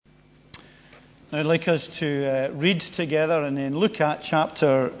I'd like us to read together and then look at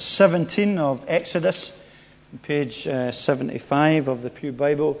chapter 17 of Exodus, page 75 of the Pew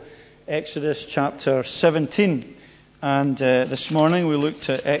Bible. Exodus chapter 17. And this morning we looked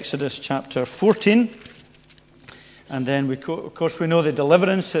at Exodus chapter 14. And then, of course, we know the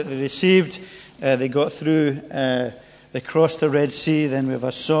deliverance that they received. They got through, they crossed the Red Sea. Then we have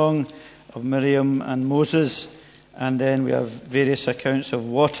a song of Miriam and Moses. And then we have various accounts of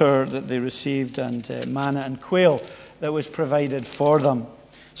water that they received and manna and quail that was provided for them.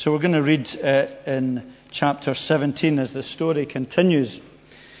 So we're going to read in chapter 17 as the story continues.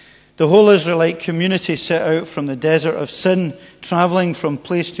 The whole Israelite community set out from the desert of Sin, traveling from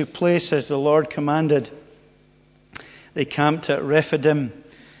place to place as the Lord commanded. They camped at Rephidim,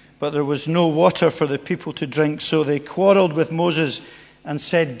 but there was no water for the people to drink, so they quarreled with Moses and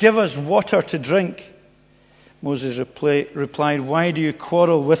said, "Give us water to drink." Moses replied, "Why do you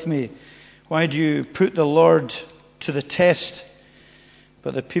quarrel with me? Why do you put the Lord to the test?"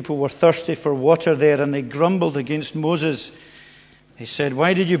 But the people were thirsty for water there, and they grumbled against Moses. They said,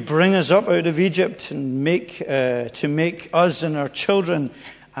 "Why did you bring us up out of Egypt and to make us and our children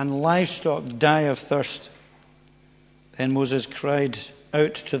and livestock die of thirst?" Then Moses cried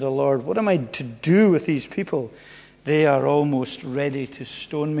out to the Lord, "What am I to do with these people? They are almost ready to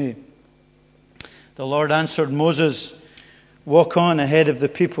stone me." The Lord answered Moses, "Walk on ahead of the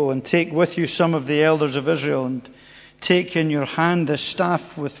people and take with you some of the elders of Israel, and take in your hand the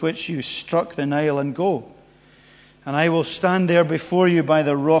staff with which you struck the Nile, and go. And I will stand there before you by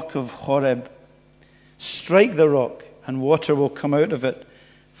the rock of Horeb. Strike the rock, and water will come out of it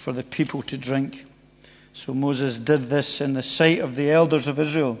for the people to drink." So Moses did this in the sight of the elders of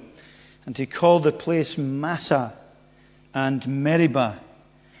Israel, and he called the place Massah and Meribah,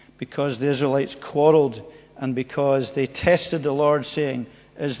 because the Israelites quarreled and because they tested the Lord, saying,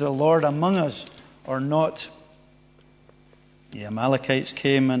 "Is the Lord among us or not?" The Amalekites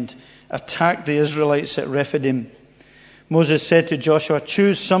came and attacked the Israelites at Rephidim. Moses said to Joshua,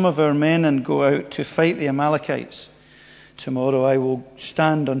 "Choose some of our men and go out to fight the Amalekites. Tomorrow I will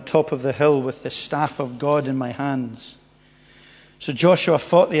stand on top of the hill with the staff of God in my hands." So Joshua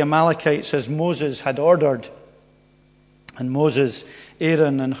fought the Amalekites as Moses had ordered. And Moses,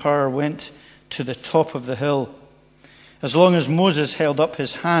 Aaron and Hur went to the top of the hill. As long as Moses held up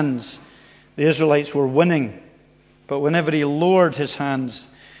his hands, the Israelites were winning. But whenever he lowered his hands,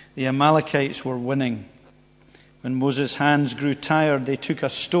 the Amalekites were winning. When Moses' hands grew tired, they took a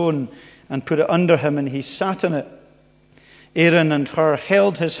stone and put it under him, and he sat on it. Aaron and Hur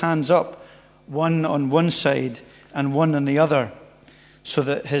held his hands up, one on one side and one on the other, so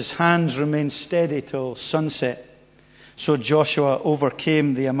that his hands remained steady till sunset. So Joshua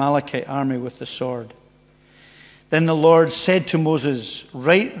overcame the Amalekite army with the sword. Then the Lord said to Moses,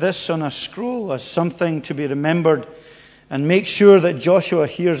 "Write this on a scroll as something to be remembered, and make sure that Joshua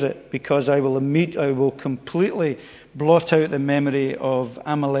hears it, because I will completely blot out the memory of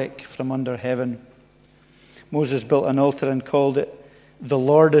Amalek from under heaven." Moses built an altar and called it, "The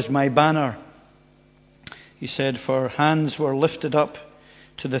Lord is my banner." He said, "For hands were lifted up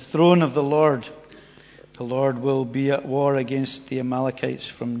to the throne of the Lord. The Lord will be at war against the Amalekites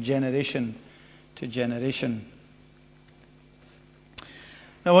from generation to generation."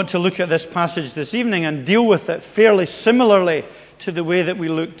 I want to look at this passage this evening and deal with it fairly similarly to the way that we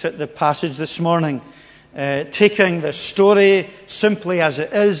looked at the passage this morning. Taking the story simply as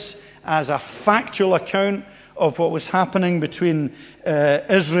it is, as a factual account of what was happening between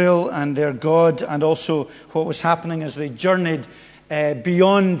Israel and their God, and also what was happening as they journeyed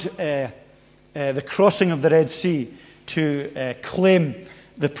beyond the crossing of the Red Sea to claim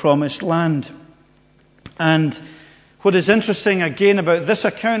the promised land. And what is interesting again about this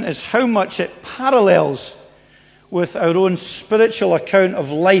account is how much it parallels with our own spiritual account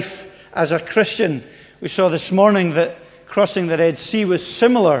of life as a Christian. We saw this morning that crossing the Red Sea was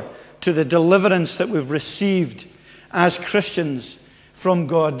similar to the deliverance that we've received as Christians from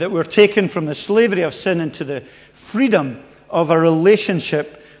God, that we're taken from the slavery of sin into the freedom of a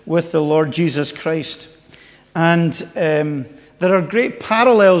relationship with the Lord Jesus Christ. And there are great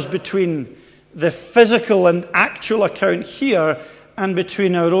parallels between the physical and actual account here and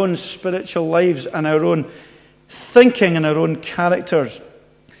between our own spiritual lives and our own thinking and our own characters.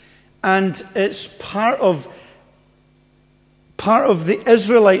 And it's part of the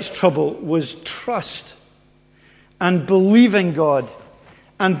Israelites' trouble was trust and believing God.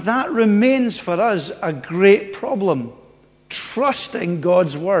 And that remains for us a great problem. Trusting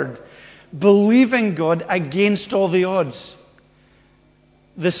God's word. Believing God against all the odds.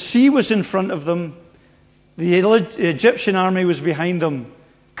 The sea was in front of them. The Egyptian army was behind them.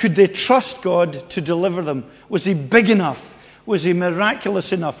 Could they trust God to deliver them? Was He big enough? Was He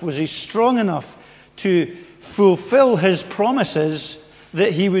miraculous enough? Was He strong enough to fulfill His promises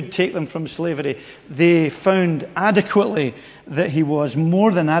that He would take them from slavery? They found adequately that He was,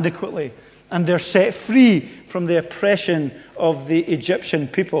 more than adequately. And they're set free from the oppression of the Egyptian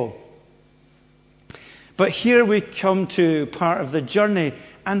people. But here we come to part of the journey,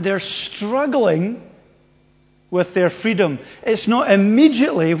 and they're struggling with their freedom. It's not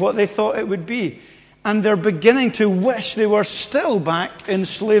immediately what they thought it would be. And they're beginning to wish they were still back in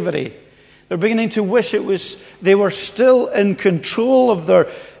slavery. They're beginning to wish they were still in control of their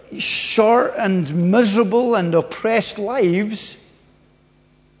short and miserable and oppressed lives.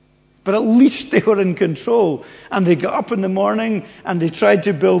 But at least they were in control. And they got up in the morning and they tried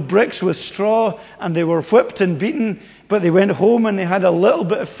to build bricks with straw, and they were whipped and beaten. But they went home and they had a little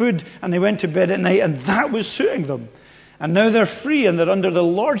bit of food, and they went to bed at night, and that was suiting them. And now they're free and they're under the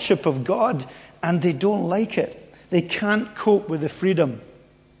lordship of God, and they don't like it. They can't cope with the freedom.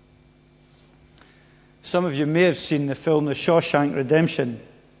 Some of you may have seen the film The Shawshank Redemption.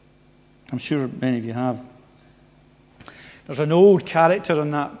 I'm sure many of you have. There's an old character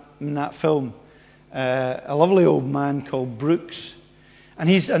in that film, a lovely old man called Brooks. And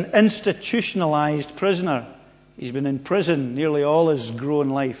he's an institutionalized prisoner. He's been in prison nearly all his grown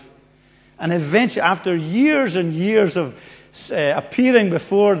life. And eventually, after years and years of appearing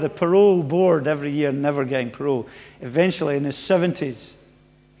before the parole board every year, never getting parole, eventually in his 70s,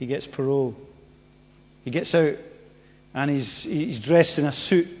 he gets parole. He gets out, and he's dressed in a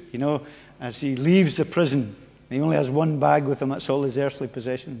suit, as he leaves the prison. He only has one bag with him. That's all his earthly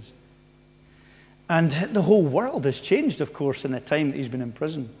possessions. And the whole world has changed, of course, in the time that he's been in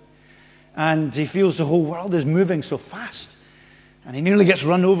prison. And he feels the whole world is moving so fast. And he nearly gets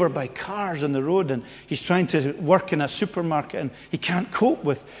run over by cars on the road. And he's trying to work in a supermarket, and he can't cope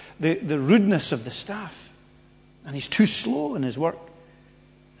with the rudeness of the staff. And he's too slow in his work.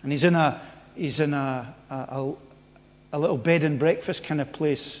 And he's in a little bed and breakfast kind of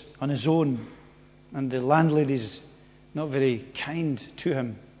place on his own. And the landlady's not very kind to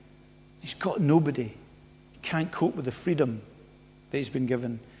him. He's got nobody. He can't cope with the freedom that he's been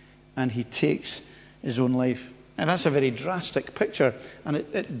given. And he takes his own life. And that's a very drastic picture. And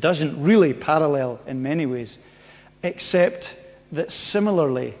it doesn't really parallel in many ways. Except that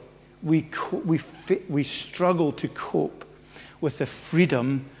similarly, we struggle to cope with the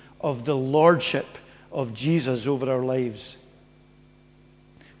freedom of the lordship of Jesus over our lives.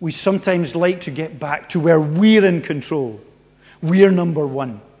 We sometimes like to get back to where we're in control. We're number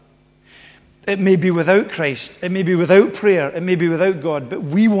one. It may be without Christ. It may be without prayer. It may be without God. But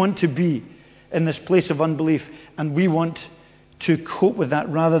we want to be in this place of unbelief. And we want to cope with that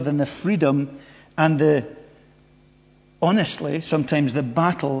rather than the freedom and honestly, sometimes the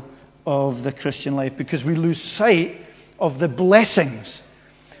battle of the Christian life. Because we lose sight of the blessings.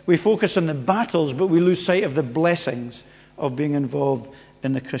 We focus on the battles, but we lose sight of the blessings of being involved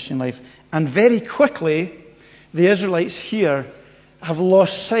in the Christian life. And very quickly, the Israelites here have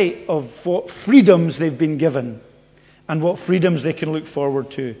lost sight of what freedoms they've been given and what freedoms they can look forward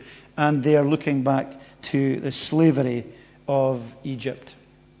to. And they are looking back to the slavery of Egypt.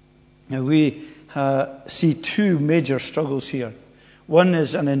 Now we see two major struggles here. One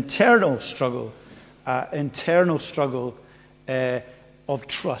is an internal struggle of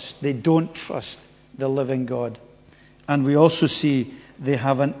trust. They don't trust the living God. And we also see they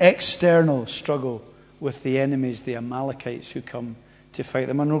have an external struggle with the enemies, the Amalekites, who come to fight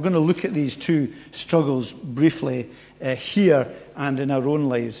them. And we're going to look at these two struggles briefly here and in our own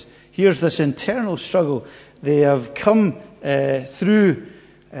lives. Here's this internal struggle. They have come through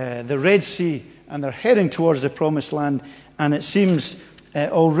the Red Sea, and they're heading towards the Promised Land. And it seems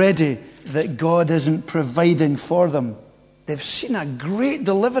already that God isn't providing for them. They've seen a great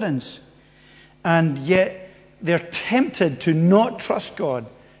deliverance. And yet they're tempted to not trust God,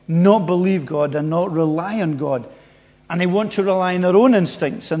 not believe God, and not rely on God. And they want to rely on their own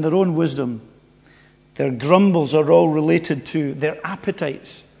instincts and their own wisdom. Their grumbles are all related to their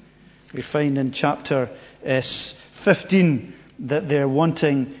appetites. We find in chapter 15 that they're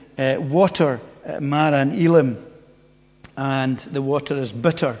wanting water at Marah and Elim. And the water is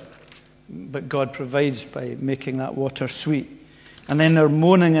bitter. But God provides by making that water sweet. And then they're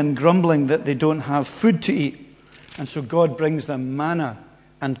moaning and grumbling that they don't have food to eat. And so God brings them manna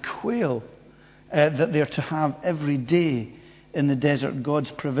and quail that they're to have every day in the desert, God's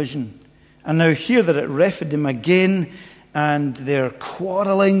provision. And now here they're at Rephidim again, and they're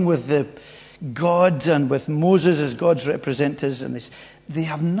quarreling with the God and with Moses as God's representatives, and they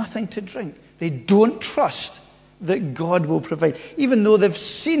have nothing to drink. They don't trust that God will provide, even though they've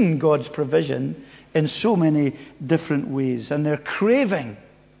seen God's provision in so many different ways. And they're craving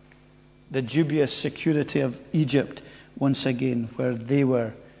the dubious security of Egypt once again, where they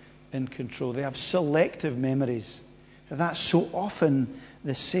were in control. They have selective memories. That's so often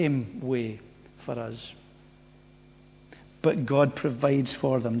the same way for us. But God provides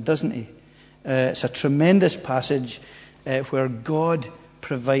for them, doesn't he? It's a tremendous passage where God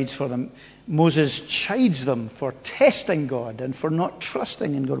provides for them. Moses chides them for testing God and for not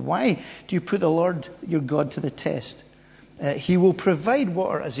trusting in God. Why do you put the Lord your God to the test? He will provide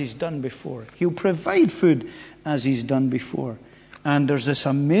water as he's done before. He'll provide food as he's done before. And there's this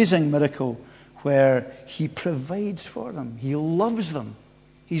amazing miracle where he provides for them. He loves them.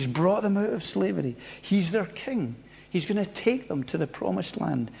 He's brought them out of slavery. He's their king. He's going to take them to the promised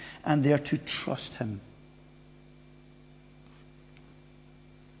land, and they're to trust him.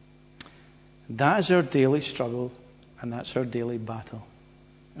 That is our daily struggle, and that's our daily battle.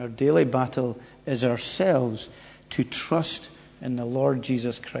 Our daily battle is ourselves to trust in the Lord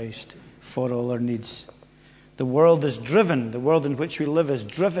Jesus Christ for all our needs. The world in which we live is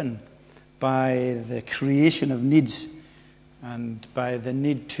driven by the creation of needs and by the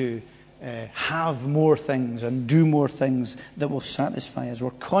need to have more things and do more things that will satisfy us.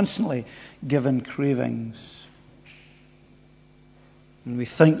 We're constantly given cravings. And we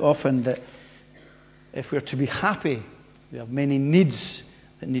think often that if we're to be happy, we have many needs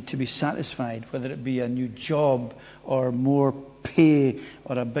that need to be satisfied, whether it be a new job or more pay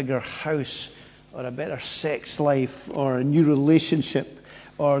or a bigger house or a better sex life or a new relationship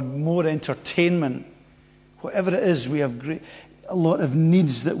or more entertainment. Whatever it is, we have a lot of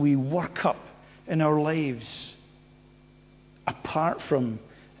needs that we work up in our lives apart from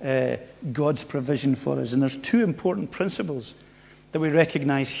God's provision for us. And there's two important principles that we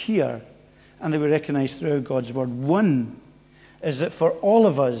recognize here and that we recognize throughout God's Word. One is that for all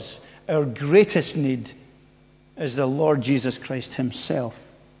of us, our greatest need is the Lord Jesus Christ himself.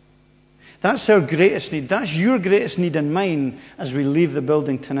 That's our greatest need. That's your greatest need and mine as we leave the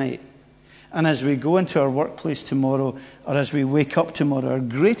building tonight. And as we go into our workplace tomorrow, or as we wake up tomorrow, our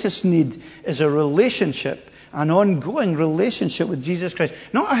greatest need is a relationship, an ongoing relationship with Jesus Christ.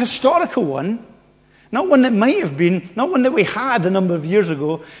 Not a historical one, not one that might have been, not one that we had a number of years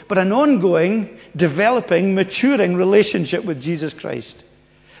ago, but an ongoing, developing, maturing relationship with Jesus Christ.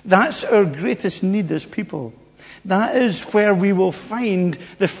 That's our greatest need as people. That is where we will find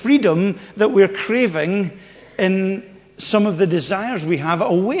the freedom that we're craving in some of the desires we have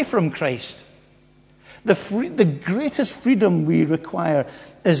away from Christ. The greatest freedom we require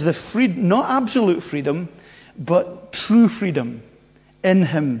is the freedom, not absolute freedom, but true freedom in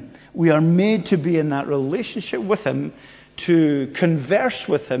him. We are made to be in that relationship with him, to converse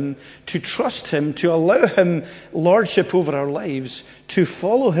with him, to trust him, to allow him lordship over our lives, to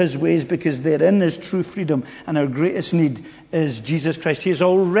follow his ways, because therein is true freedom. And our greatest need is Jesus Christ. He has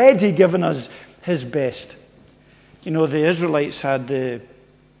already given us his best. You know, the Israelites had the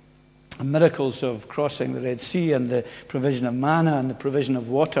miracles of crossing the Red Sea and the provision of manna and the provision of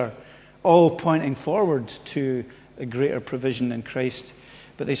water, all pointing forward to a greater provision in Christ.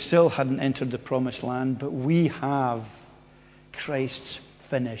 But they still hadn't entered the promised land. But we have Christ's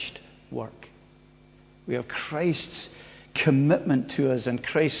finished work. We have Christ's commitment to us, and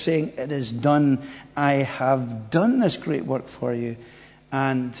Christ saying, "It is done. I have done this great work for you,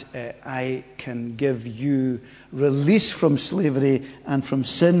 and I can give you release from slavery and from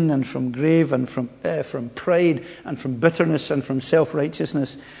sin and from grave and from pride and from bitterness and from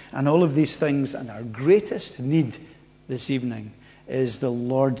self-righteousness and all of these things." And our greatest need this evening is the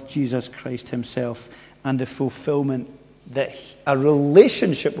Lord Jesus Christ himself and the fulfillment that a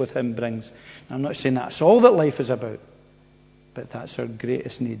relationship with him brings. Now, I'm not saying that's all that life is about, but that's our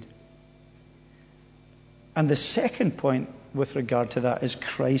greatest need. And the second point with regard to that is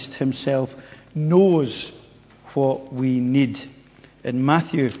Christ himself knows what we need. In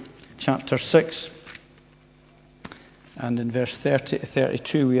Matthew chapter 6 and in verse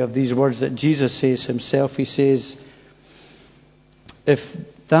 32, we have these words that Jesus says himself. He says,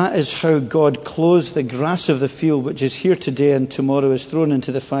 "If that is how God clothes the grass of the field, which is here today and tomorrow is thrown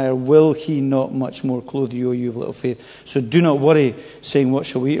into the fire, will he not much more clothe you, O you of little faith? So do not worry, saying, what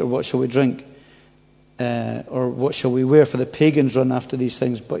shall we eat, or what shall we drink? Or what shall we wear? For the pagans run after these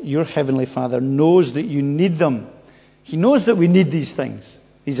things. But your heavenly Father knows that you need them." He knows that we need these things,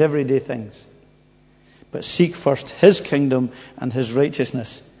 these everyday things. "But seek first his kingdom and his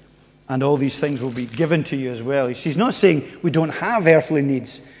righteousness, and all these things will be given to you as well." He's not saying we don't have earthly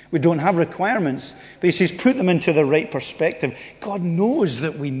needs, we don't have requirements, but he says put them into the right perspective. God knows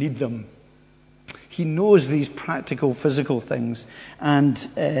that we need them. He knows these practical, physical things. And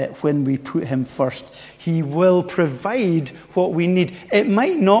when we put him first, he will provide what we need. It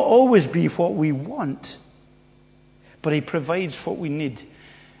might not always be what we want, but he provides what we need.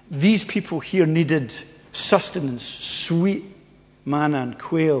 These people here needed sustenance, sweet manna and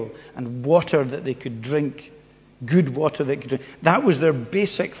quail, and water that they could drink, good water they could drink. That was their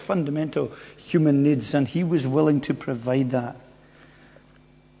basic, fundamental human needs, and he was willing to provide that.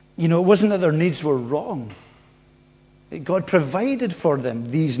 You know, it wasn't that their needs were wrong. God provided for them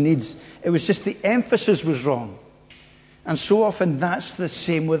these needs. It was just the emphasis was wrong. And so often that's the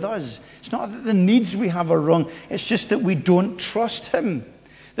same with us. It's not that the needs we have are wrong. It's just that we don't trust him.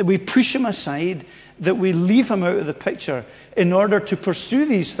 That we push him aside. That we leave him out of the picture in order to pursue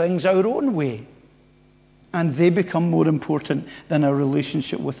these things our own way. And they become more important than our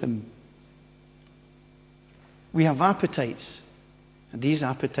relationship with him. We have appetites. And these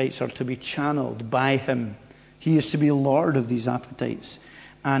appetites are to be channeled by him. He is to be Lord of these appetites.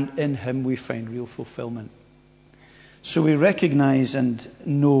 And in him we find real fulfillment. So we recognize and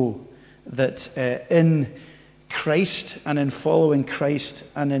know that in Christ and in following Christ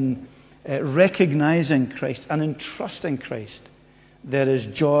and in recognizing Christ and in trusting Christ, there is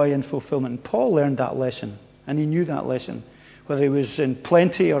joy and fulfillment. And Paul learned that lesson, and he knew that lesson. Whether he was in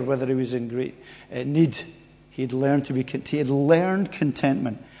plenty or whether he was in great need, he had learned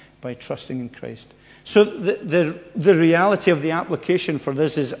contentment by trusting in Christ. So the reality of the application for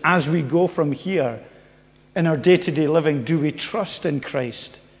this is, as we go from here in our day-to-day living, do we trust in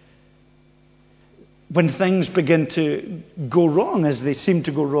Christ? When things begin to go wrong, as they seem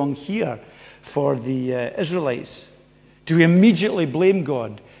to go wrong here for the Israelites, do we immediately blame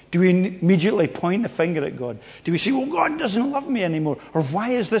God? Do we immediately point the finger at God? Do we say, well, God doesn't love me anymore? Or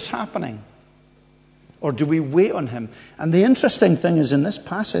why is this happening? Or do we wait on him? And the interesting thing is, in this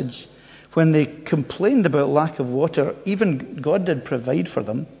passage, when they complained about lack of water, even God did provide for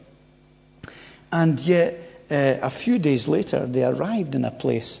them. And yet, a few days later, they arrived in a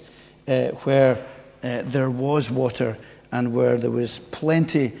place where there was water and where there was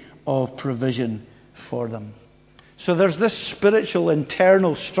plenty of provision for them. So there's this spiritual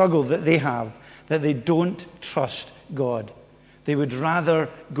internal struggle that they have, that they don't trust God. They would rather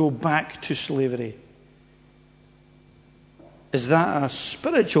go back to slavery. Is that a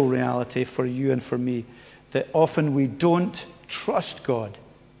spiritual reality for you and for me? That often we don't trust God.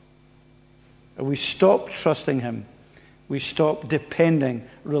 We stop trusting him. We stop depending,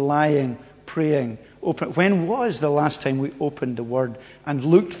 relying, praying. When was the last time we opened the Word and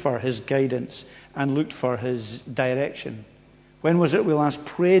looked for his guidance and looked for his direction? When was it we last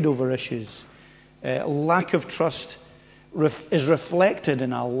prayed over issues? Lack of trust is reflected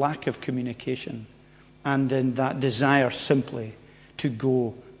in a lack of communication and in that desire simply to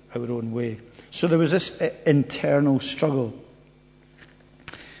go our own way. So there was this internal struggle.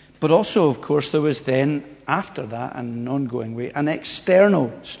 But also, of course, there was then, after that, an ongoing way, an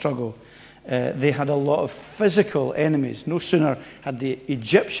external struggle. They had a lot of physical enemies. No sooner had the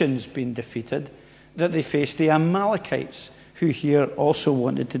Egyptians been defeated that they faced the Amalekites, who here also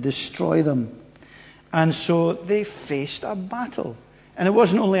wanted to destroy them. And so they faced a battle. And it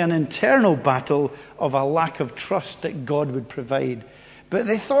wasn't only an internal battle of a lack of trust that God would provide, but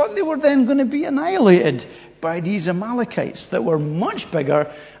they thought they were then going to be annihilated by these Amalekites that were much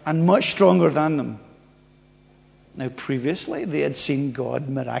bigger and much stronger than them. Now, previously, they had seen God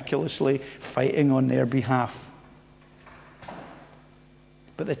miraculously fighting on their behalf.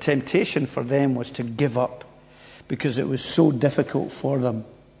 But the temptation for them was to give up because it was so difficult for them.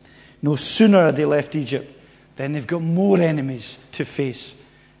 No sooner had they left Egypt, then they've got more enemies to face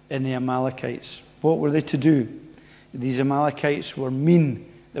in the Amalekites. What were they to do? These Amalekites were mean.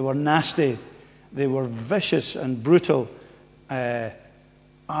 They were nasty. They were vicious and brutal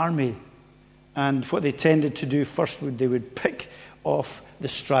army. And what they tended to do first, they would pick off the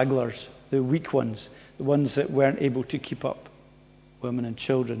stragglers, the weak ones, the ones that weren't able to keep up, women and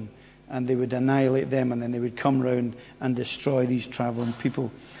children. And they would annihilate them, and then they would come round and destroy these traveling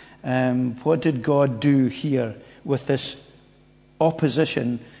people. What did God do here with this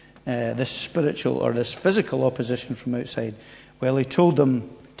opposition, this spiritual or this physical opposition from outside? Well, he told them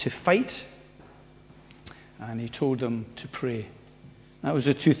to fight, and he told them to pray. That was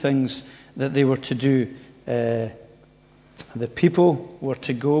the two things that they were to do. The people were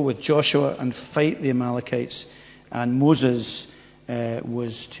to go with Joshua and fight the Amalekites, and Moses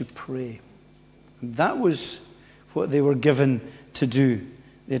was to pray. And that was what they were given to do.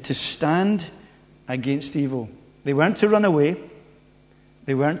 They had to stand against evil. They weren't to run away.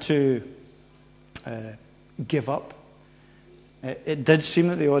 They weren't to give up. It did seem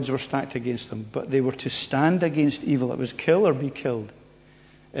that the odds were stacked against them, but they were to stand against evil. It was kill or be killed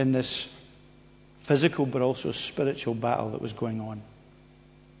in this physical but also spiritual battle that was going on.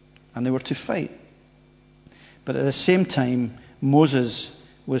 And they were to fight. But at the same time, Moses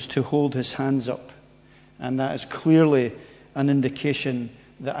was to hold his hands up. And that is clearly an indication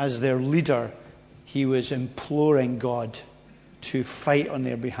that as their leader, he was imploring God to fight on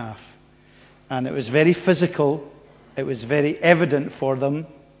their behalf. And it was very physical. It was very evident for them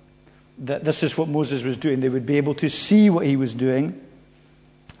that this is what Moses was doing. They would be able to see what he was doing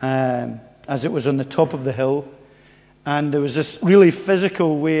as it was on the top of the hill. And there was this really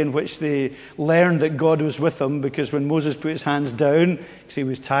physical way in which they learned that God was with them, because when Moses put his hands down, because he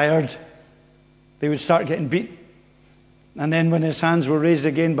was tired, they would start getting beat. And then when his hands were raised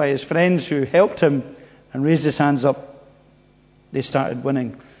again by his friends who helped him and raised his hands up, they started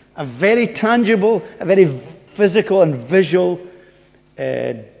winning. A very tangible, a very physical and visual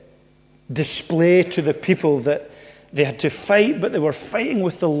display to the people that they had to fight, but they were fighting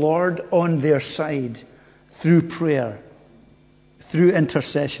with the Lord on their side through prayer, through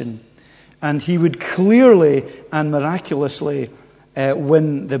intercession. And he would clearly and miraculously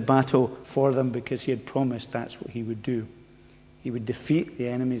win the battle for them, because he had promised that's what he would do. He would defeat the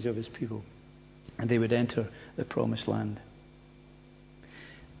enemies of his people, and they would enter the promised land.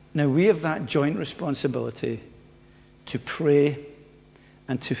 Now we have that joint responsibility to pray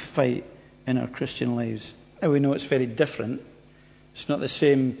and to fight in our Christian lives. Now we know it's very different. It's not the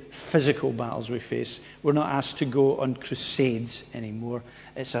same physical battles we face. We're not asked to go on crusades anymore.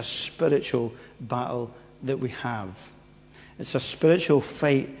 It's a spiritual battle that we have. It's a spiritual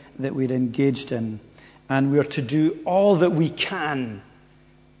fight that we're engaged in. And we're to do all that we can.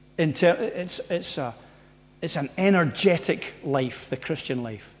 It's an energetic life, the Christian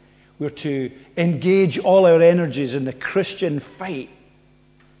life. We're to engage all our energies in the Christian fight,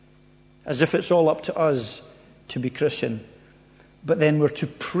 as if it's all up to us to be Christian. But then we're to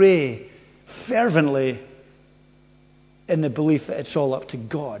pray fervently in the belief that it's all up to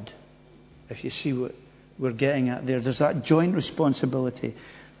God. If you see what we're getting at there, there's that joint responsibility.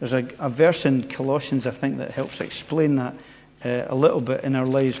 There's a verse in Colossians, I think, that helps explain that a little bit in our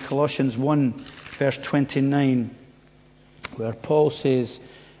lives. Colossians 1, verse 29, where Paul says,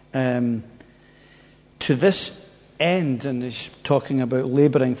 to this end, and he's talking about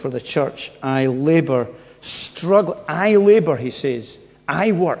labouring for the church, I labour, he says,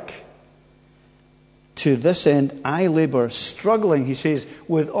 I work. To this end, I labour, struggling, he says,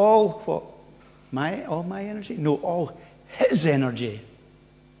 with all my energy? No, all his energy,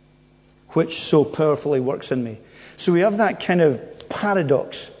 which so powerfully works in me. So we have that kind of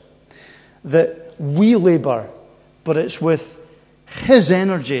paradox that we labour, but it's with his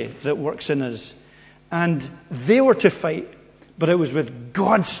energy that works in us. And they were to fight, but it was with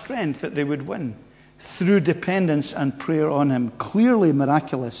God's strength that they would win, through dependence and prayer on him. Clearly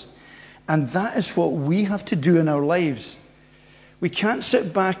miraculous. And that is what we have to do in our lives. We can't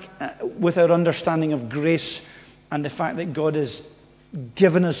sit back with our understanding of grace and the fact that God has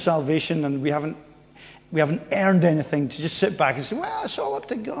given us salvation and we haven't earned anything, to just sit back and say, well, it's all up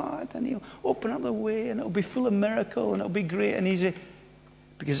to God, and he'll open up the way, and it'll be full of miracle, and it'll be great and easy.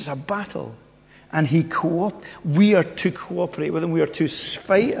 Because it's a battle. And we are to cooperate with him. We are to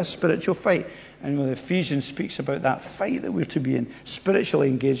fight a spiritual fight. And when Ephesians speaks about that fight that we're to be in, spiritually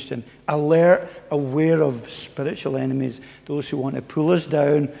engaged in, alert, aware of spiritual enemies, those who want to pull us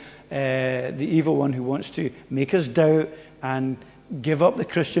down, the evil one who wants to make us doubt and give up the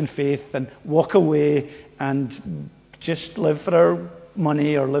Christian faith and walk away and just live for our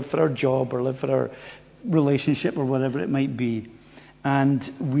money or live for our job or live for our relationship or whatever it might be. And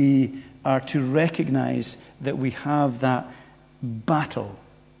we are to recognize that we have that battle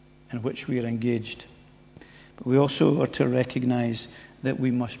in which we are engaged. But we also are to recognize that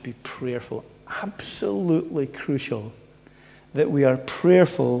we must be prayerful. Absolutely crucial that we are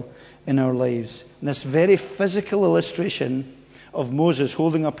prayerful in our lives. And this very physical illustration of Moses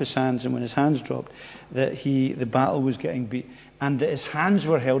holding up his hands, and when his hands dropped, that the battle was getting beat, and that his hands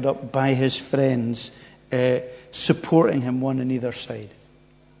were held up by his friends, supporting him one on either side.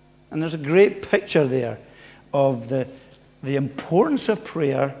 And there's a great picture there of the importance of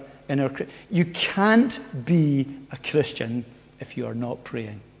prayer in our. You can't be a Christian if you are not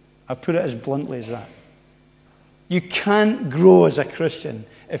praying. I put it as bluntly as that. You can't grow as a Christian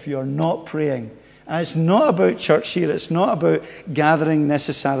if you are not praying. And it's not about church here. It's not about gathering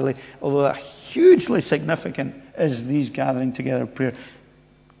necessarily, although that hugely significant is these gathering together of prayer,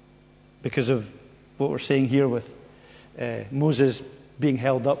 because of what we're saying here with Moses being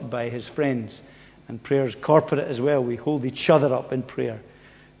held up by his friends And prayer's corporate as well. We hold each other up in prayer.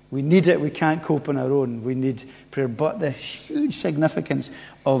 We need it. We can't cope on our own. We need prayer. But the huge significance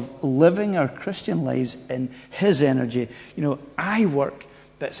of living our Christian lives in His energy. I work.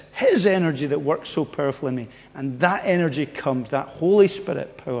 That's His energy that works so powerfully in me. And that energy comes, that Holy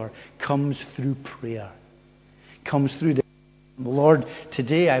Spirit power comes through prayer. Comes through the Lord,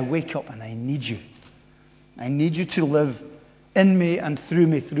 today I wake up and I need you. I need you to live in me and through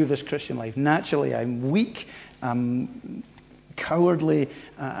me through this Christian life. Naturally, I'm weak. I'm cowardly.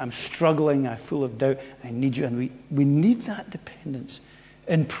 I'm struggling. I'm full of doubt. I need you. And we need that dependence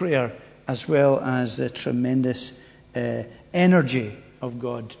in prayer, as well as the tremendous energy of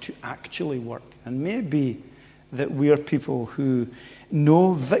God to actually work. And may it be that we are people who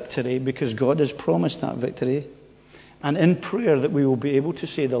know victory because God has promised that victory. And in prayer that we will be able to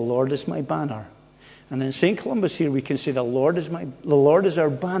say, the Lord is my banner. And in St. Columba's here we can say the Lord is our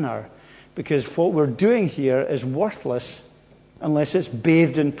banner, because what we're doing here is worthless unless it's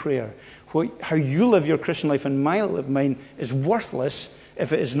bathed in prayer. How you live your Christian life and mine is worthless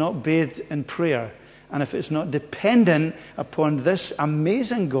if it is not bathed in prayer, and if it's not dependent upon this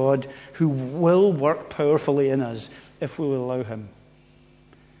amazing God who will work powerfully in us if we will allow Him.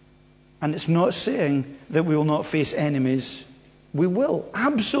 And it's not saying that we will not face enemies. We will,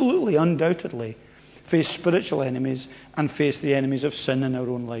 absolutely, undoubtedly, face spiritual enemies and face the enemies of sin in our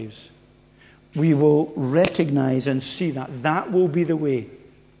own lives. We will recognize and see that. That will be the way.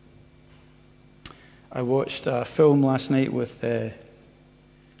 I watched a film last night with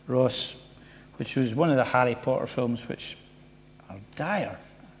Ross, which was one of the Harry Potter films, which are dire,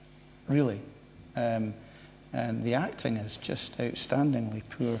 really. And the acting is just outstandingly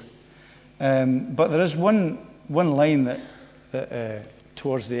poor. But there is one line that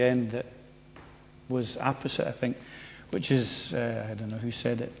towards the end that was opposite, I think, which is, I don't know who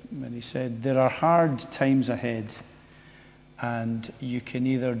said it, but he said, there are hard times ahead, and you can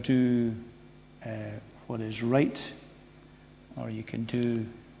either do what is right, or you can do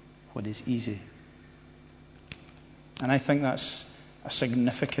what is easy. And I think that's a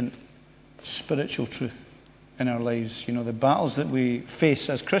significant spiritual truth in our lives. The battles that we face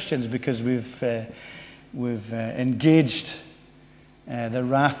as Christians, because we've engaged the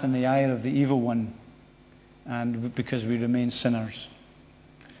wrath and the ire of the evil one, and because we remain sinners,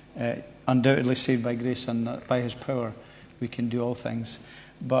 undoubtedly saved by grace and by His power, we can do all things.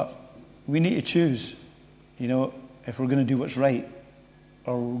 But we need to choose, if we're going to do what's right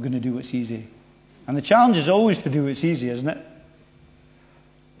or we're going to do what's easy. And the challenge is always to do what's easy, isn't it?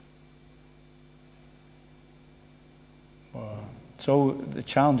 So the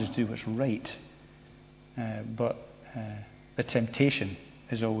challenge is to do what's right, but the temptation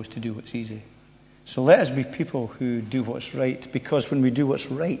is always to do what's easy. So let us be people who do what's right, because when we do what's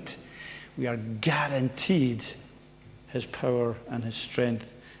right, we are guaranteed His power and His strength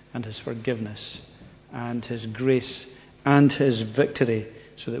and His forgiveness and His grace and His victory,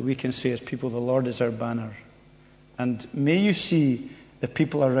 so that we can say as people, the Lord is our banner. And may you see the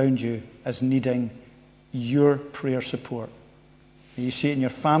people around you as needing your prayer support. May you see it in your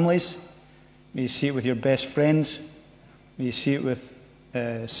families. May you see it with your best friends. May you see it with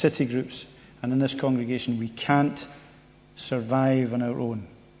city groups. And in this congregation, we can't survive on our own.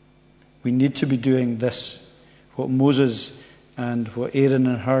 We need to be doing this, what Moses and what Aaron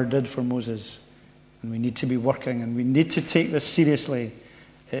and Hur did for Moses. And we need to be working, and we need to take this seriously.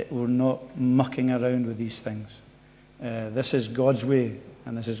 We're not mucking around with these things. This is God's way,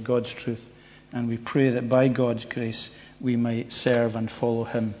 and this is God's truth. And we pray that by God's grace, we might serve and follow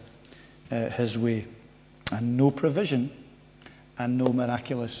Him, His way. And no provision and no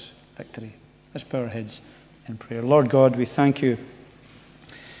miraculous victory. Let's bow our heads in prayer. Lord God, we thank You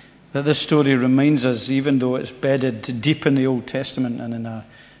that this story reminds us, even though it's bedded deep in the Old Testament and in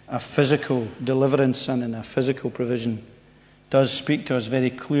a physical deliverance and in a physical provision, does speak to us very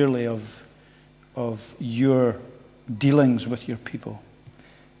clearly of Your dealings with Your people.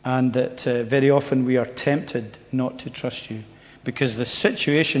 And that very often we are tempted not to trust You, because the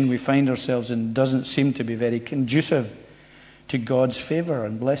situation we find ourselves in doesn't seem to be very conducive to God's favour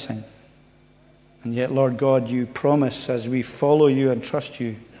and blessing. And yet, Lord God, You promise, as we follow You and trust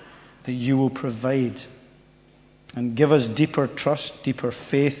You, that You will provide and give us deeper trust, deeper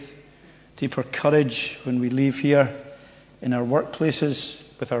faith, deeper courage when we leave here, in our workplaces,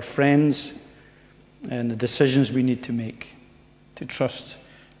 with our friends, and the decisions we need to make, to trust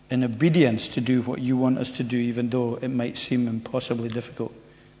in obedience to do what You want us to do, even though it might seem impossibly difficult,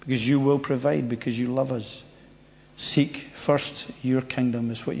 because You will provide, because You love us. Seek first Your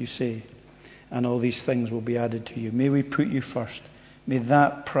kingdom, is what You say, and all these things will be added to you. May we put You first. May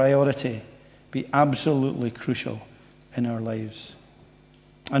that priority be absolutely crucial in our lives.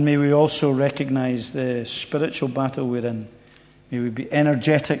 And may we also recognize the spiritual battle we're in. May we be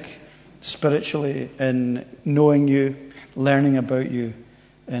energetic spiritually in knowing you, learning about you,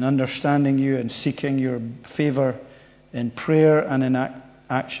 in understanding you and seeking your favor in prayer and in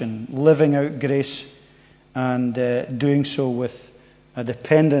action, living out grace and doing so with a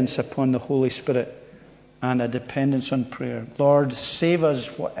dependence upon the Holy Spirit and a dependence on prayer. Lord, save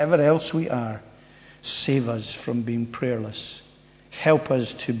us, whatever else we are, save us from being prayerless. Help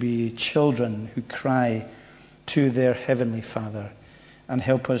us to be children who cry to their Heavenly Father, and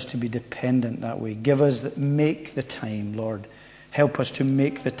help us to be dependent that way. Make the time, Lord. Help us to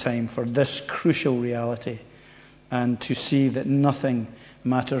make the time for this crucial reality and to see that nothing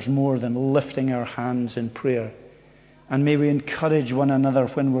matters more than lifting our hands in prayer. And may we encourage one another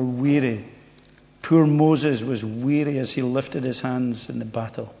when we're weary. Poor Moses was weary as he lifted his hands in the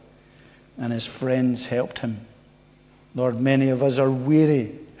battle, and his friends helped him. Lord, many of us are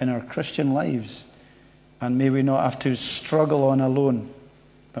weary in our Christian lives, and may we not have to struggle on alone,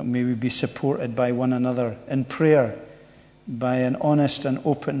 but may we be supported by one another in prayer, by an honest and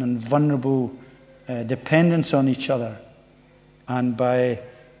open and vulnerable dependence on each other, and by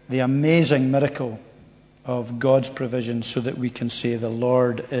the amazing miracle of God's provision, so that we can say the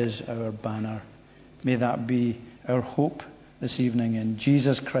Lord is our banner. May that be our hope this evening. In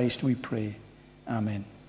Jesus Christ we pray. Amen.